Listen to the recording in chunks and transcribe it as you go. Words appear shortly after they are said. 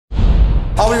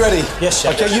Are we ready? Yes,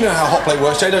 chef. Okay, you know how hot plate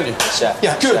works, Jay, don't you? Chef.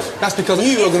 Yeah, good. Chef. That's because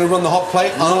you are going to run the hot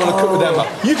plate and I'm going to cook with Emma.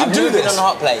 You can do this. On the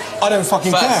hot plate. I don't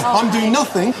fucking care. I'm doing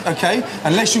nothing, okay,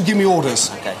 unless you give me orders.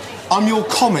 Okay. I'm your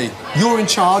commie. You're in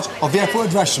charge of the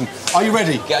airport aggression. Are you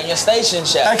ready? Get on your station,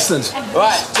 chef. Excellent.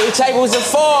 Right, 2 tables of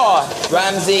 4.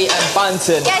 Ramsay and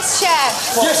Bunton. Yes,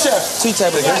 chef. Yes, chef. 2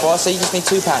 tables of 4, so you just need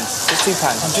 2 pans. Just 2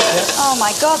 pans. Oh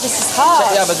my God, this is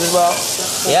hard. Check the others as well.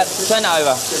 Yep, turn it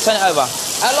over. Turn it over.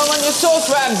 How long on your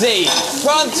sauce, Ramsay?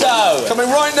 Pronto.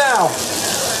 Coming right now.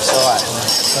 It's all right.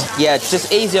 Yeah, just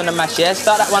easy on the mash, yeah?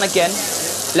 Start that one again.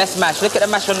 Less mash. Look at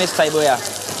the mash on this table here.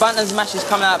 Bunton's mash is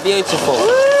coming out beautiful.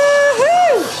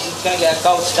 Woohoo! Gonna get a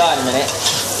gold star in a minute.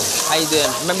 How you doing?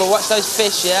 Remember, watch those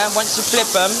fish, yeah? Once you flip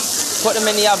them, put them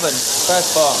in the oven.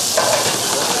 First 4.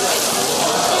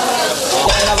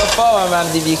 Get another 4 on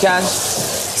Ramsay if you can.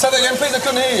 Say that again, please. I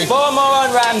couldn't hear you. 4 more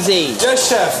on Ramsay. Yes,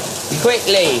 chef.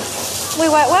 Quickly. We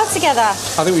work well together.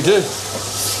 I think we do.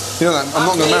 You know that. I'm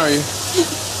not going to marry you.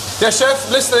 Yes, chef.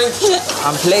 Listening.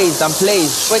 I'm pleased. I'm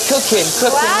pleased. We're cooking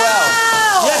well.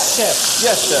 Yes, chef.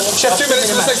 Yes, chef. Chef, 2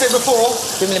 minutes for the next table before.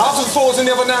 After the 4's in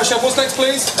the oven now, chef. What's next,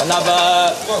 please?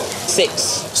 Another 6.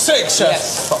 6, chef.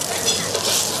 Yes.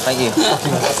 Thank you.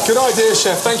 Good idea,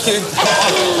 chef. Thank you.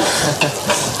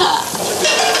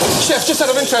 Chef, just out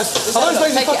of interest, are those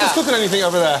lazy fuckers cooking anything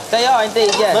over there? They are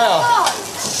indeed, yeah. They are.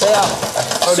 They are.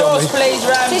 Sauce, please,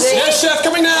 Ramsay. Yes, chef.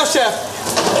 Coming now, chef.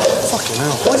 Fucking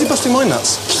hell. Why is he busting my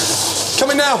nuts?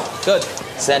 Coming now. Good.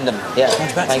 Send them. Yeah.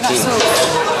 Thank you.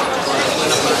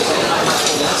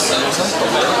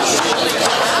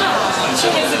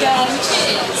 Cheers again.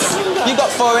 Cheers. You got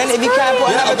 4 in. If you can, put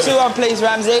another 2 on, please,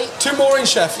 Ramsay. 2 more in,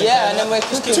 chef. Yeah, and then we're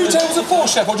cooking. 2 tables of 4,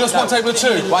 chef, or just 1 table of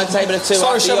 2? 1 table of 2.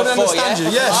 Sorry, after chef, I your don't 4, understand yeah?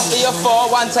 you. Yes. After your 4,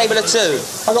 1 table of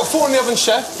 2. I got 4 in the oven,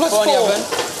 chef, plus 4 in the oven.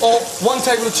 or 1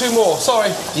 table of 2 more.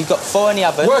 Sorry. You've got 4 in the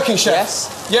oven. Working, chef. Yes.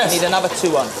 Yes. You need another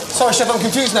 2 on. Sorry, chef, I'm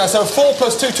confused now. So 4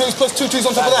 plus 2 2's plus 2 2's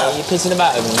on top of that. You're pissing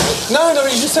about him. No,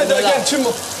 you just said that again. 2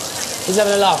 more. He's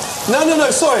having a laugh. No,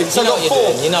 sorry. So You know I got what you're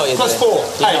 4 doing. You know what you're plus doing.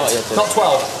 4. You know 8, what you're doing. not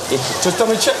 12. Just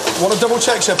double check. Want to double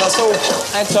check, chef? That's all.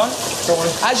 Anton,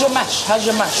 how's your mash? How's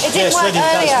your mash? It didn't work ready.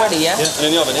 earlier. It's ready, yeah? And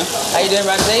in the oven, yeah? How you doing,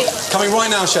 Ramsay? Coming right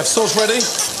now, chef. Sauce ready.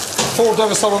 4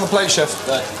 over salt on the plate, chef.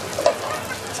 Good.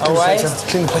 All right.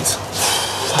 Clean the plates.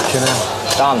 Fucking hell.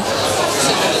 Done.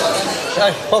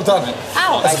 Hey, well done.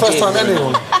 Ow. That's the first time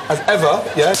anyone has ever,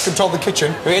 controlled the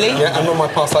kitchen. Really? Yeah, and run my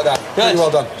past like that. Good. Really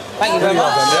well done. Thank you very Really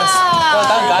much. well done, yes. Well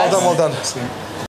done, guys. Well done.